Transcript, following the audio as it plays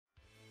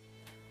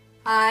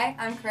Hi,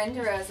 I'm Corinne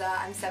DeRosa.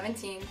 I'm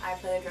 17. I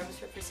play the drums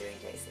for Pursuing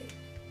JC.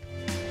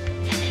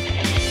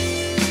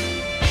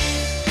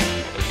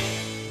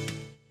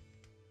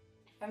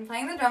 I've been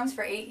playing the drums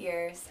for 8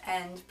 years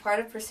and part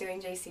of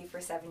Pursuing JC for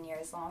 7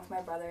 years, along with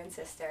my brother and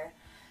sister.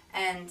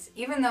 And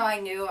even though I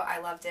knew I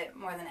loved it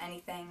more than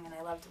anything, and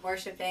I loved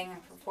worshiping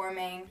and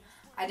performing,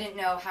 I didn't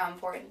know how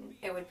important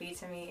it would be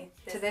to me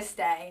to this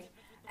day,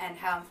 and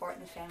how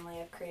important the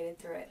family I've created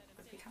through it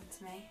would become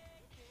to me.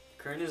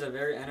 Corinne is a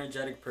very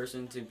energetic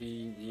person to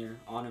be near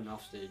on and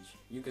off stage.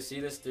 You can see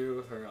this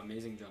through her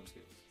amazing drum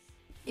skills.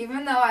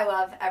 Even though I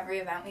love every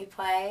event we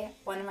play,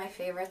 one of my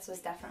favorites was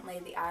definitely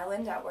the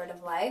Island at Word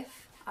of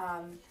Life.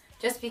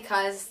 Just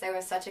because there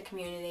was such a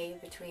community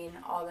between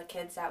all the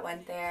kids that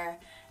went there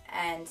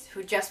and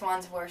who just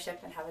wanted to worship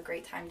and have a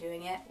great time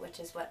doing it, which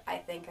is what I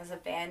think as a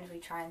band we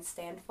try and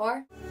stand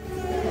for.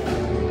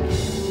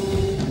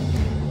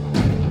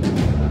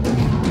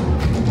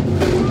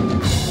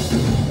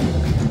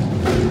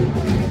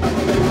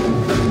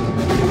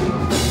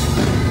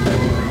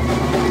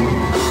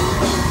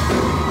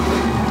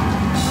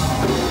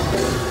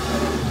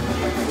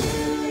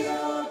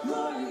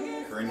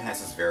 Corinne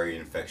has this very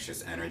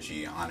infectious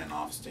energy on and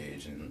off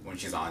stage, and when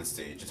she's on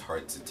stage it's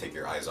hard to take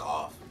your eyes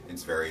off.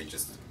 It's very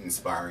just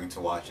inspiring to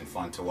watch and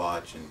fun to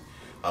watch, and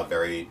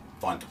very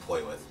fun to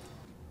play with.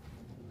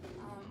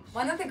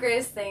 One of the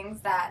greatest things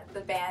that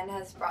the band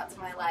has brought to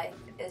my life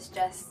is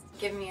just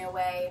giving me a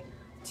way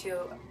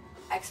to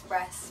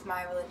express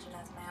my religion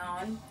as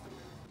my own.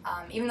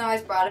 Even though I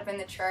was brought up in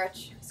the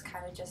church, it was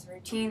kind of just a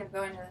routine of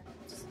going to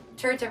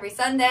church every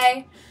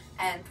Sunday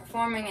and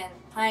performing and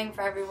playing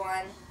for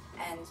everyone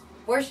and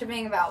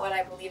worshiping about what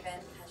I believe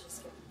in